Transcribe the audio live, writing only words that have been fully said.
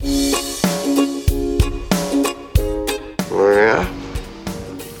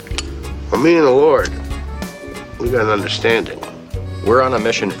me and the Lord, we got an understanding. We're on a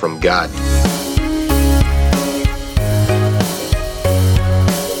mission from God.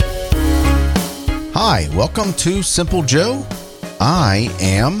 Hi, welcome to Simple Joe. I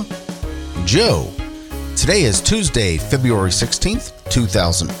am Joe. Today is Tuesday, February 16th,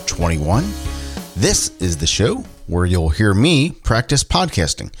 2021. This is the show where you'll hear me practice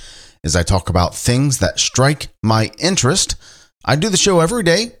podcasting as I talk about things that strike my interest. I do the show every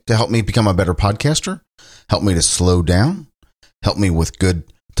day to help me become a better podcaster, help me to slow down, help me with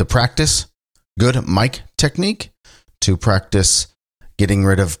to practice good mic technique, to practice getting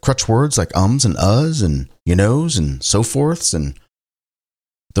rid of crutch words like ums and uhs and you knows and so forths. And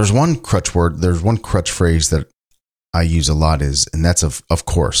there's one crutch phrase that I use a lot and that's of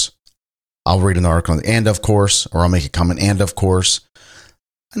course. I'll read an article on and of course, or I'll make a comment and of course.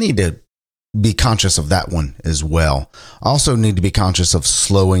 I need to be conscious of that one as well. I also need to be conscious of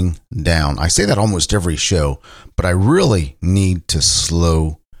slowing down. I say that almost every show, but I really need to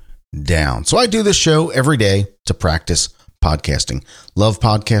slow down. So I do this show every day to practice podcasting. Love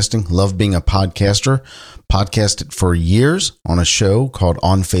podcasting, love being a podcaster. Podcasted for years on a show called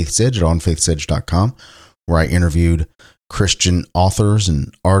On Faith's Edge at onfaithsedge.com, where I interviewed Christian authors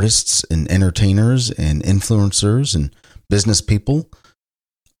and artists and entertainers and influencers and business people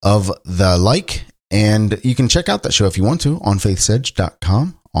of the like. And you can check out that show if you want to on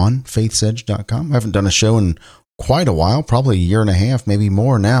faithsedge.com, onfaithsedge.com. I haven't done a show in quite a while, probably a year and a half, maybe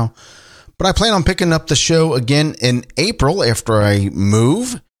more now. But I plan on picking up the show again in April after I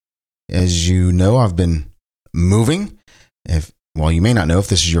move. As you know, I've been moving. You may not know if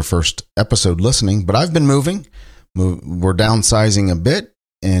this is your first episode listening, but I've been moving. We're downsizing a bit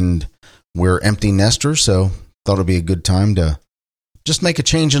and we're empty nesters, so thought it'd be a good time to just make a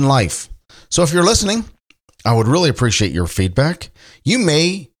change in life. So if you're listening, I would really appreciate your feedback. You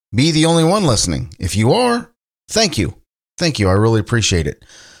may be the only one listening. If you are, thank you. Thank you. I really appreciate it.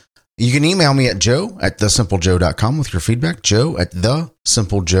 You can email me at joe@thesimplejoe.com with your feedback,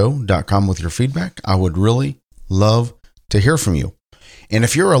 joe@thesimplejoe.com with your feedback. I would really love to hear from you. And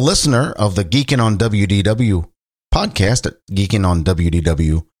if you're a listener of the Geekin' on WDW podcast at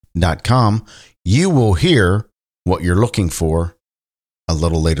geekinonwdw.com, you will hear what you're looking for a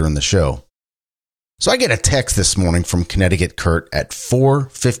little later in the show. So I get a text this morning from Connecticut Kurt at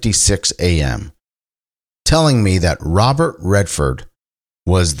 4:56 a.m. telling me that Robert Redford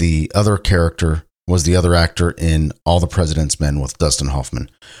was the other actor in All the President's Men with Dustin Hoffman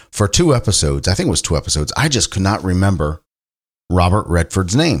for 2 episodes. I think it was 2 episodes. I just could not remember Robert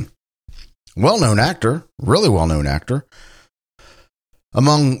Redford's name. Well-known actor, really well-known actor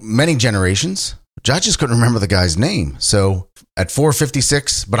among many generations. I just couldn't remember the guy's name. So at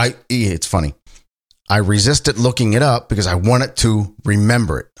 4:56, it's funny. I resisted looking it up because I wanted to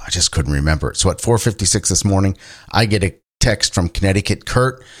remember it. I just couldn't remember it. So at 4:56 this morning, I get a text from Connecticut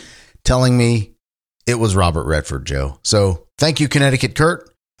Kurt telling me it was Robert Redford, Joe. So thank you, Connecticut Kurt.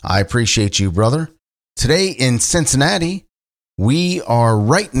 I appreciate you, brother. Today in Cincinnati, we are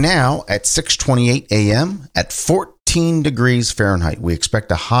right now at 6:28 a.m. at 14 degrees Fahrenheit. We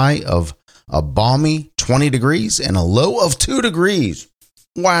expect a high of a balmy 20 degrees and a low of 2 degrees.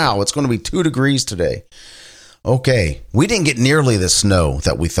 Wow, it's going to be 2 degrees today. Okay, we didn't get nearly the snow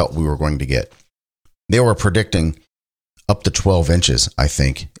that we thought we were going to get. They were predicting up to 12 inches, I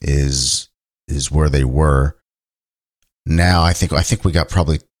think, is where they were. Now, I think we got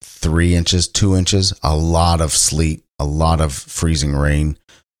probably 3 inches, 2 inches, a lot of sleet, a lot of freezing rain.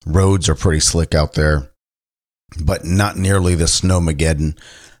 Roads are pretty slick out there, but not nearly the snowmageddon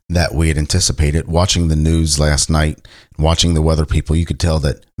that we had anticipated. Watching the news last night, watching the weather people, you could tell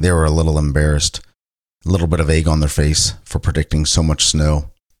that they were a little embarrassed, a little bit of egg on their face for predicting so much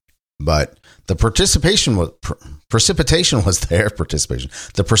snow. But the precipitation was there.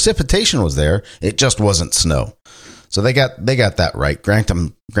 The precipitation was there. It just wasn't snow. So they got that right. Grant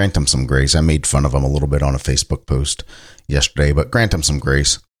them some grace. I made fun of them a little bit on a Facebook post yesterday, but grant them some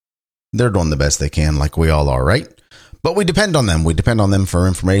grace. They're doing the best they can, like we all are, right? But we depend on them. We depend on them for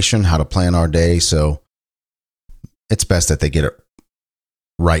information, how to plan our day. So it's best that they get it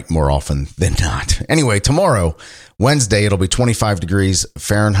right more often than not. Anyway, tomorrow, Wednesday, it'll be 25 degrees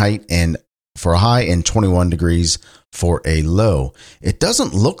Fahrenheit and for a high and 21 degrees for a low. It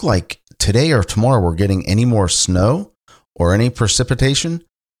doesn't look like today or tomorrow we're getting any more snow or any precipitation,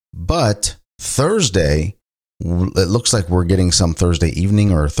 but Thursday, it looks like we're getting some Thursday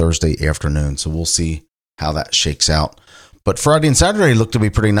evening or Thursday afternoon. So we'll see how that shakes out. But Friday and Saturday look to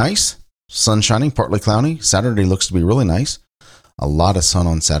be pretty nice. Sun shining, partly cloudy. Saturday looks to be really nice. A lot of sun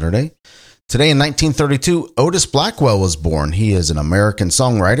on Saturday. Today in 1932, Otis Blackwell was born. He is an American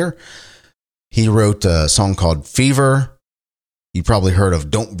songwriter. He wrote a song called Fever. You probably heard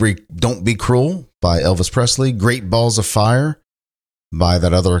of Don't Be Cruel by Elvis Presley. Great Balls of Fire by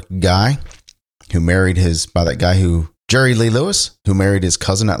that other guy Jerry Lee Lewis, who married his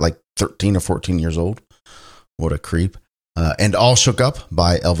cousin at like 13 or 14 years old. What a creep. And All Shook Up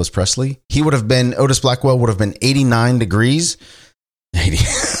by Elvis Presley. Otis Blackwell would have been 89 degrees. 80.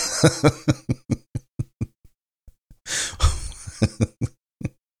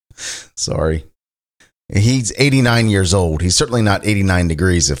 Sorry. He's 89 years old. He's certainly not 89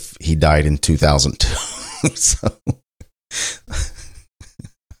 degrees if he died in 2002. So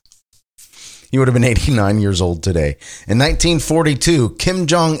he would have been 89 years old today. In 1942, Kim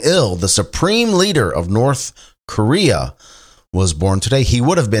Jong-il, the supreme leader of North Korea, was born today. He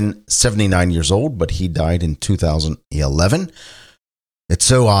would have been 79 years old, but he died in 2011. It's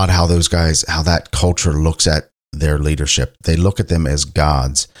so odd how that culture looks at their leadership. They look at them as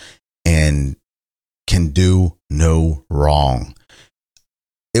gods and can do no wrong.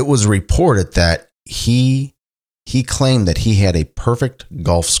 It was reported that he claimed that he had a perfect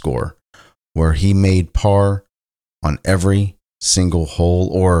golf score where he made par on every single hole,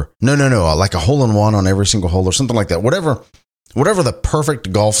 or like a hole in one on every single hole or something like that. Whatever the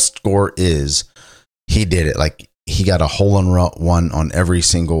perfect golf score is, he did it. Like he got a hole in one on every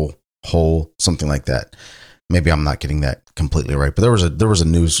single hole, something like that. Maybe I'm not getting that completely right, but there was a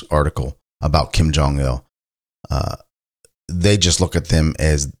news article about Kim Jong-il. They just look at them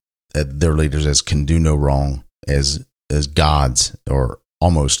as their leaders as can do no wrong, as gods or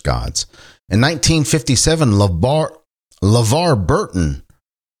almost gods. In 1957, LeVar Burton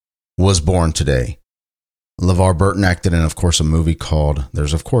was born today. LeVar Burton acted in, of course, a movie called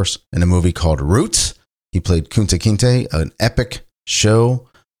Roots. He played Kunta Kinte, an epic show,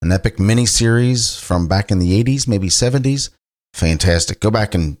 an epic miniseries from back in the 80s, maybe 70s. Fantastic. Go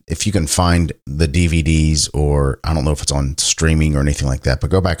back and if you can find the DVDs, or I don't know if it's on streaming or anything like that, but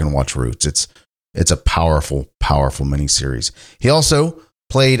go back and watch Roots. It's a powerful, powerful miniseries. He also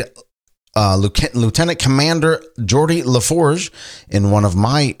played Lieutenant Commander Geordi LaForge in one of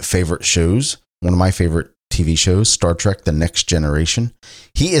my favorite TV shows, Star Trek: The Next Generation.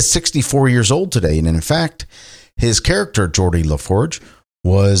 He is 64 years old today, and in fact, his character Geordi LaForge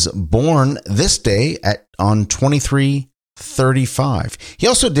was born this day on 2335. He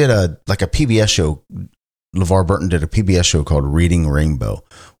also did a PBS show. LeVar Burton did a PBS show called Reading Rainbow,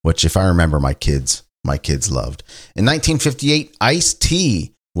 which, if I remember, my kids loved. In 1958,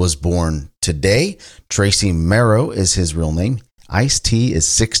 Ice-T was born today. Tracy Merrow is his real name. Ice-T is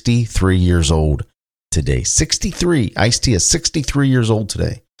 63 years old today. 63. Ice-T is 63 years old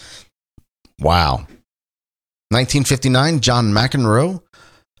today. Wow. 1959, John McEnroe,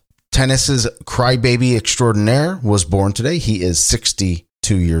 tennis's crybaby extraordinaire, was born today. He is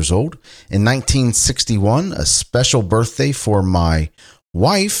 62 years old. In 1961, a special birthday for my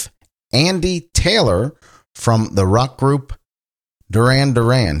wife, Andy Taylor, from the rock group Duran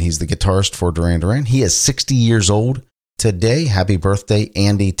Duran. He's the guitarist for Duran Duran. He is 60 years old today. Happy birthday,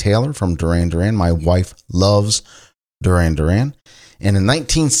 Andy Taylor from Duran Duran. My wife loves Duran Duran. And in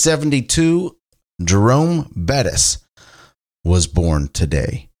 1972, Jerome Bettis was born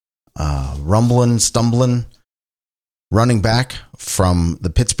today. Rumbling, stumbling, running back from the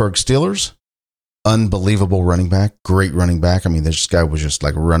Pittsburgh Steelers. Unbelievable running back. Great running back. I mean, this guy was just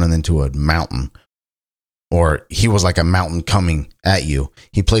like running into a mountain. Or he was like a mountain coming at you.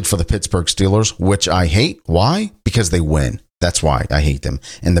 He played for the Pittsburgh Steelers, which I hate. Why? Because they win. That's why I hate them.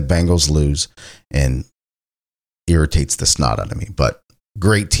 And the Bengals lose and irritates the snot out of me. But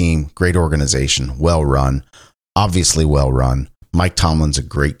great team, great organization, well run, obviously well run. Mike Tomlin's a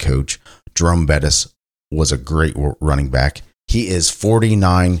great coach. Jerome Bettis was a great running back. He is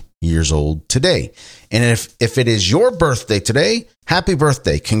 49 years old today. And if it is your birthday today, happy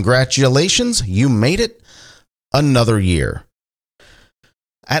birthday. Congratulations. You made it another year.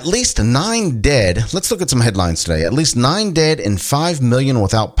 At least 9 dead. Let's look at some headlines today. At least 9 dead and 5 million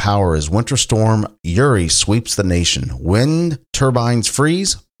without power as Winter Storm Uri sweeps the nation. Wind turbines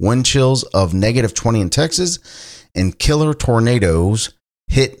freeze, wind chills of -20 in Texas, and killer tornadoes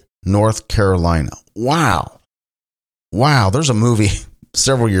hit North Carolina. Wow. There's a movie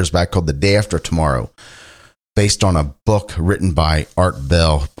several years back called The Day After Tomorrow, based on a book written by Art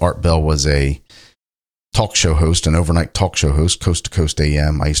Bell. Art Bell was a talk show host, an overnight talk show host, Coast to Coast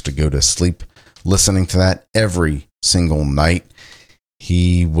AM. I used to go to sleep listening to that every single night.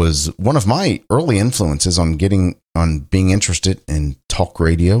 He was one of my early influences on being interested in talk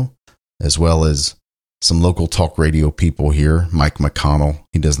radio, as well as some local talk radio people here. Mike McConnell,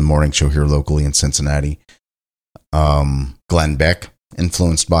 he does the morning show here locally in Cincinnati. Glenn Beck,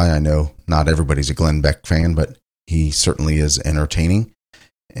 influenced by, I know Not everybody's a Glenn Beck fan, but he certainly is entertaining,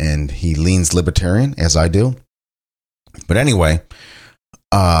 and he leans libertarian, as I do. But anyway,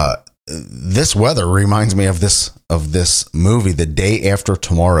 this weather reminds me of this movie, The Day After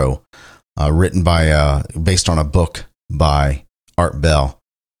Tomorrow, written by based on a book by Art Bell,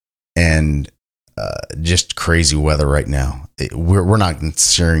 and just crazy weather right now. We're not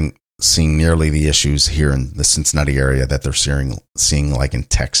seeing nearly the issues here in the Cincinnati area that they're seeing like in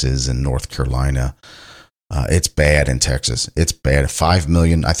Texas and North Carolina. It's bad in Texas. It's bad. 5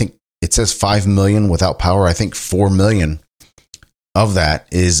 million. I think it says 5 million without power. I think 4 million of that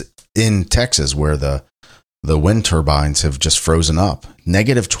is in Texas, where the wind turbines have just frozen up.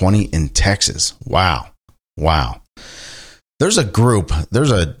 -20 in Texas. Wow. There's a group.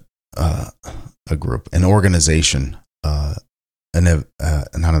 There's a group, an organization,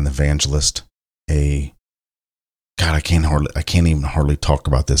 not an evangelist. I can't even hardly talk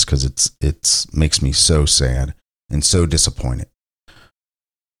about this because it's makes me so sad and so disappointed.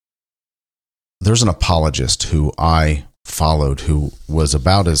 There's an apologist who I followed who was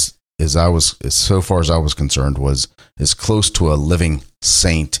about as far as I was concerned, was as close to a living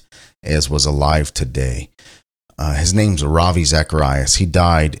saint as was alive today. His name's Ravi Zacharias. He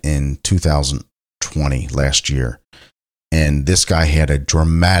died in 2020, last year. And this guy had a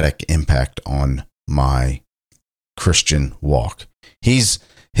dramatic impact on my Christian walk. His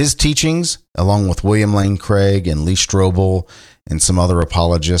teachings, along with William Lane Craig and Lee Strobel and some other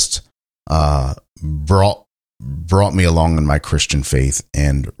apologists, brought me along in my Christian faith,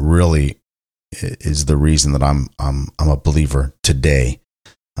 and really is the reason that I'm a believer today.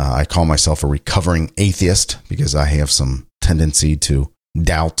 I call myself a recovering atheist because I have some tendency to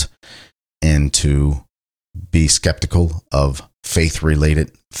doubt and to be skeptical of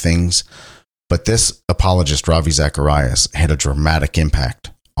faith-related things. But this apologist, Ravi Zacharias, had a dramatic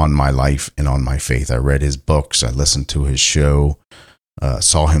impact on my life and on my faith. I read his books, I listened to his show,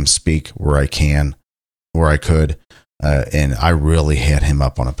 saw him speak where I could, and I really had him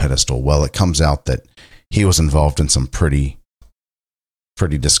up on a pedestal. Well, it comes out that he was involved in some pretty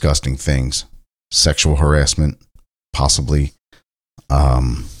disgusting things. Sexual harassment, possibly.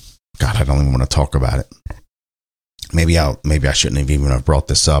 God, I don't even want to talk about it. Maybe I shouldn't have even have brought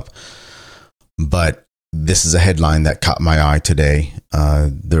this up. But this is a headline that caught my eye today.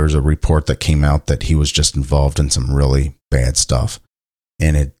 There's a report that came out that he was just involved in some really bad stuff.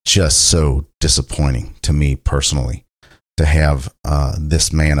 And it's just so disappointing to me personally to have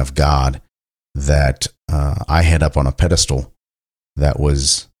this man of God that I had up on a pedestal that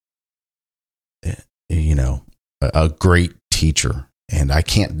was, a great teacher. And I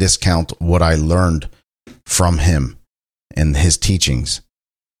can't discount what I learned from him and his teachings.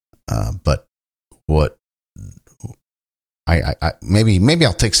 But what I maybe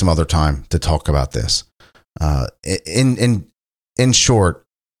I'll take some other time to talk about this. In short,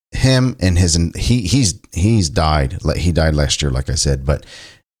 him and he's died. He died last year, like I said, but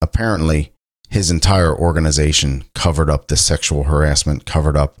apparently his entire organization covered up the sexual harassment,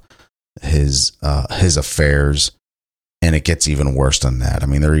 covered up his affairs, and it gets even worse than that. I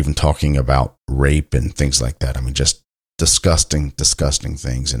mean, they're even talking about rape and things like that. I mean, just disgusting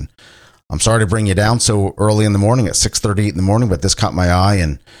things. And I'm sorry to bring you down so early in the morning at 6:38 in the morning, but this caught my eye,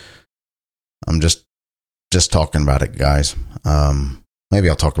 and I'm just talking about it, guys. Maybe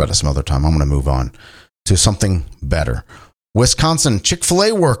I'll talk about it some other time. I'm going to move on to something better. Wisconsin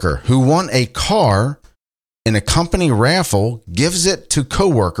Chick-fil-A worker who won a car in a company raffle gives it to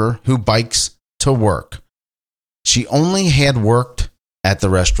coworker who bikes to work. She only had worked at the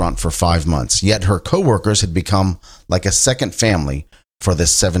restaurant for 5 months, yet her coworkers had become like a second family for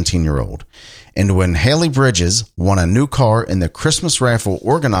this 17-year-old. And when Haley Bridges won a new car in the Christmas raffle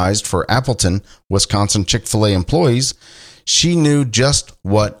organized for Appleton, Wisconsin Chick-fil-A employees, she knew just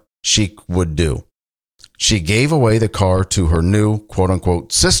what she would do. She gave away the car to her new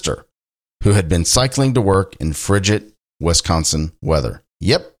quote-unquote sister, who had been cycling to work in frigid Wisconsin weather.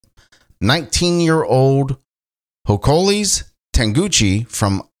 Yep, 19-year-old Hokolis Tanguchi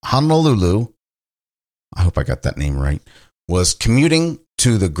from Honolulu, I hope I got that name right, was commuting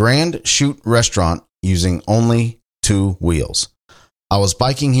to the Grand Chute restaurant using only 2 wheels. I was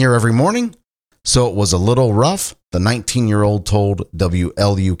biking here every morning, so it was a little rough, the 19-year-old told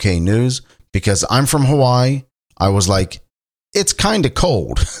WLUK News, because I'm from Hawaii. I was like, it's kind of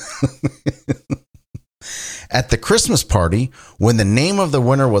cold. At the Christmas party, when the name of the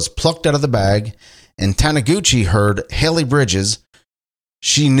winner was plucked out of the bag and Taniguchi heard Haley Bridges,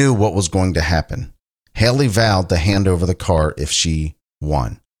 she knew what was going to happen. Haley vowed to hand over the car if she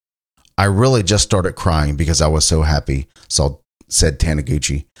won. I really just started crying because I was so happy, said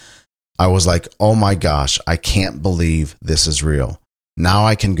Taniguchi. I was like, oh my gosh, I can't believe this is real. Now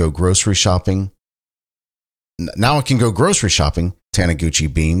I can go grocery shopping. Taniguchi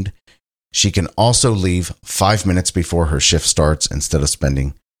beamed. She can also leave 5 minutes before her shift starts instead of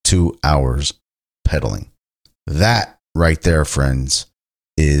spending 2 hours pedaling. That right there, friends,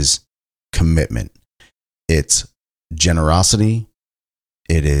 is commitment. It's generosity.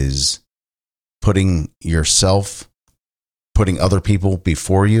 It is putting other people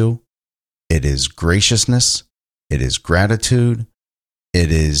before you. It is graciousness. It is gratitude.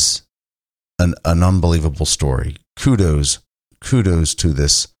 It is an unbelievable story. Kudos to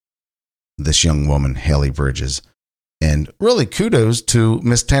this young woman, Haley Bridges. And really kudos to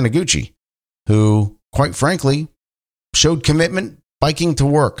Miss Taniguchi, who, quite frankly, showed commitment biking to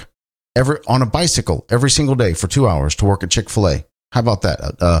work on a bicycle every single day for 2 hours to work at Chick-fil-A. How about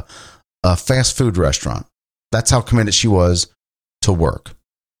that? A fast food restaurant. That's how committed she was to work.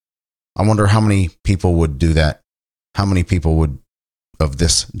 I wonder how many people would do that. How many people would, of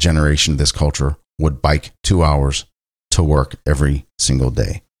this generation, this culture, would bike 2 hours to work every single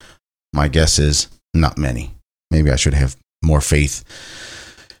day? My guess is not many. Maybe I should have more faith.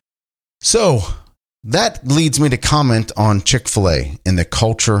 So that leads me to comment on Chick-fil-A and the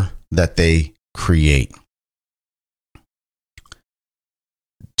culture that they create.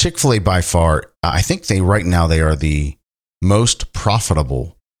 Chick-fil-A by far, I think right now they are the most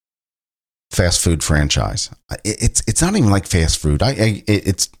profitable fast food franchise. It's not even like fast food.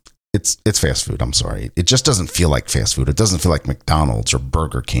 It's fast food. I'm sorry. It just doesn't feel like fast food. It doesn't feel like McDonald's or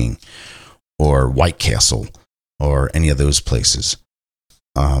Burger King or White Castle or any of those places.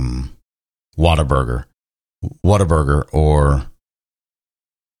 Whataburger, or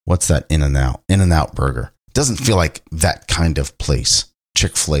what's that? In-N-Out Burger. It doesn't feel like that kind of place.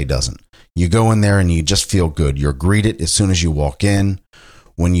 Chick-fil-A doesn't. You go in there and you just feel good. You're greeted as soon as you walk in.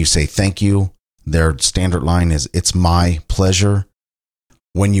 When you say thank you, their standard line is, "It's my pleasure."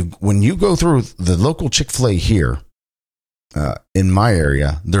 When you go through the local Chick-fil-A here, in my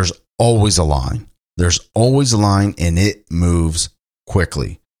area, there's always a line. There's always a line, and it moves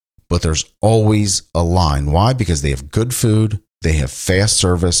quickly. But there's always a line. Why? Because they have good food, they have fast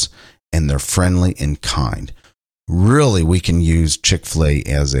service, and they're friendly and kind. Really, we can use Chick-fil-A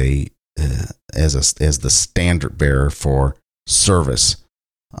as the standard bearer for service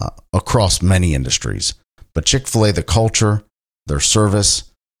across many industries. But Chick-fil-A, the culture, their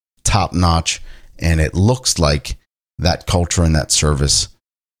service, top notch, and it looks like that culture and that service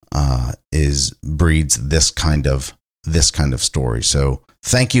breeds this kind of story. So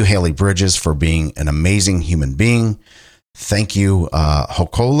thank you, Haley Bridges, for being an amazing human being. Thank you,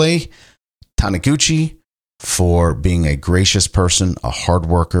 Hokole Taniguchi, for being a gracious person, a hard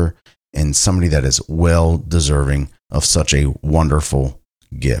worker, and somebody that is well deserving of such a wonderful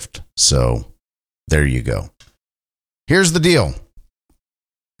gift. So there you go. Here's the deal.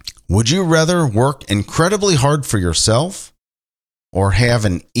 Would you rather work incredibly hard for yourself or have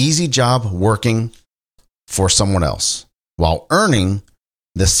an easy job working for someone else while earning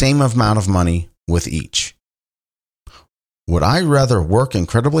the same amount of money with each? Would I rather work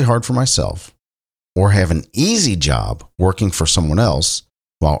incredibly hard for myself or have an easy job working for someone else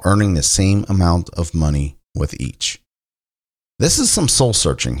while earning the same amount of money with each? This is some soul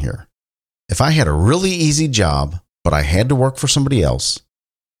searching here. If I had a really easy job, but I had to work for somebody else,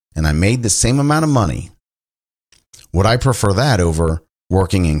 and I made the same amount of money, would I prefer that over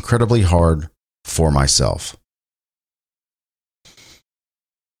working incredibly hard for myself?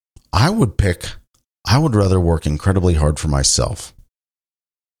 I would rather work incredibly hard for myself.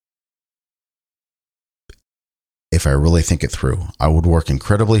 If I really think it through, I would work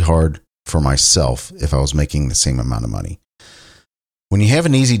incredibly hard for myself if I was making the same amount of money. When you have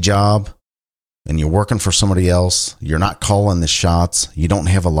an easy job and you're working for somebody else, you're not calling the shots, you don't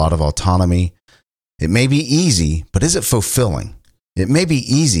have a lot of autonomy. It may be easy, but is it fulfilling? It may be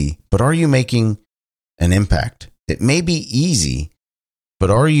easy, but are you making an impact? It may be easy, but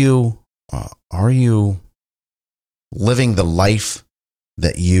are you living the life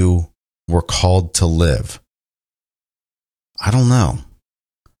that you were called to live? I don't know.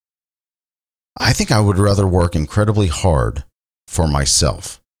 I think I would rather work incredibly hard for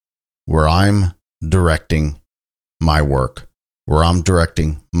myself, where I'm directing my work, where I'm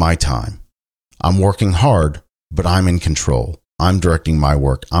directing my time. I'm working hard, but I'm in control. I'm directing my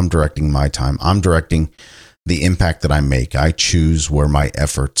work. I'm directing my time. I'm directing the impact that I make. I choose where my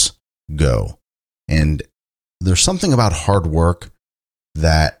efforts go. And there's something about hard work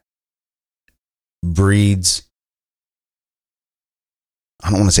that breeds, I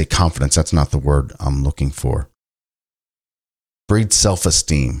don't want to say confidence. That's not the word I'm looking for. Breeds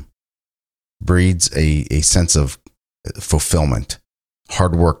self-esteem. breeds a sense of fulfillment.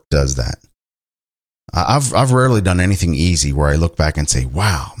 Hard work does that. I've rarely done anything easy where I look back and say,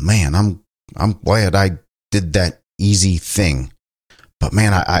 wow, man, I'm glad I did that easy thing. But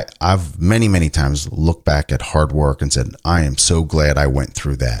man, I've many times looked back at hard work and said, I am so glad I went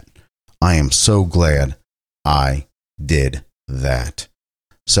through that. I am so glad I did that.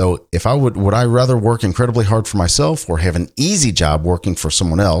 So if I would I rather work incredibly hard for myself or have an easy job working for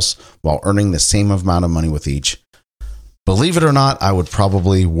someone else while earning the same amount of money with each? Believe it or not, I would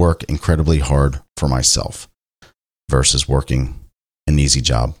probably work incredibly hard for myself versus working an easy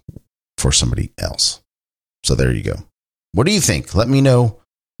job for somebody else. So there you go. What do you think? Let me know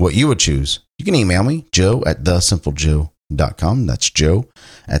what you would choose. You can email me, joe@thesimplejoe.com. That's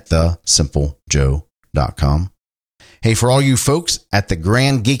joe@thesimplejoe.com. Hey, for all you folks at the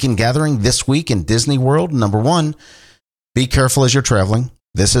Grand Geekin' Gathering this week in Disney World, number one, be careful as you're traveling.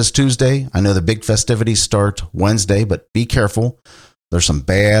 This is Tuesday. I know the big festivities start Wednesday, but be careful. There's some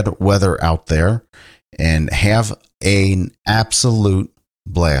bad weather out there, and have an absolute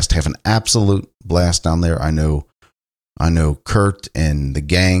blast. Have an absolute blast down there. I know Kurt and the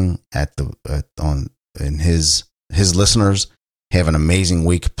gang and his listeners have an amazing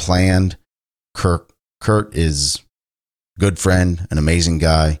week planned. Kurt is good friend, an amazing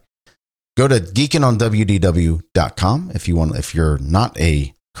guy. Go to geekinonwdw.com if you're not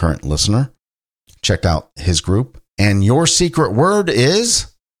a current listener. Check out his group. And your secret word is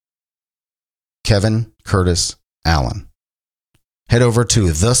Kevin Curtis Allen. Head over to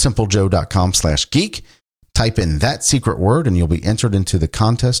thesimplejoe.com/geek. Type in that secret word and you'll be entered into the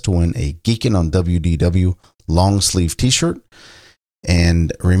contest to win a Geekin' on WDW long sleeve t-shirt.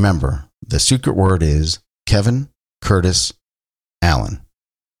 And remember, the secret word is Kevin Curtis Allen.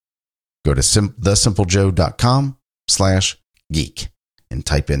 Go to thesimplejoe.com/geek and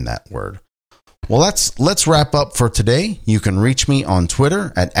type in that word. Well, let's wrap up for today. You can reach me on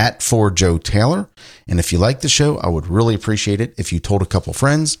Twitter at @4JoeTaylor. And if you like the show, I would really appreciate it if you told a couple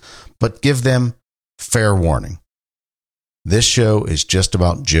friends, but give them fair warning. This show is just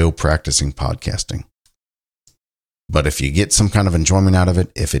about Joe practicing podcasting. But if you get some kind of enjoyment out of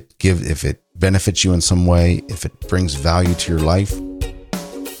it, if it benefits you in some way, if it brings value to your life,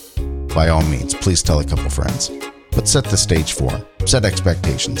 by all means, please tell a couple friends. But set the stage for them. Set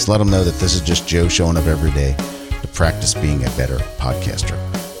expectations. Let them know that this is just Joe showing up every day to practice being a better podcaster.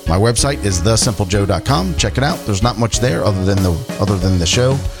 My website is thesimplejoe.com. Check it out. There's not much there other than the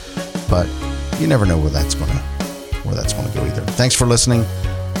show, but you never know where that's going to go either. Thanks for listening.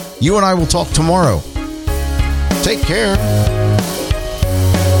 You and I will talk tomorrow. Take care.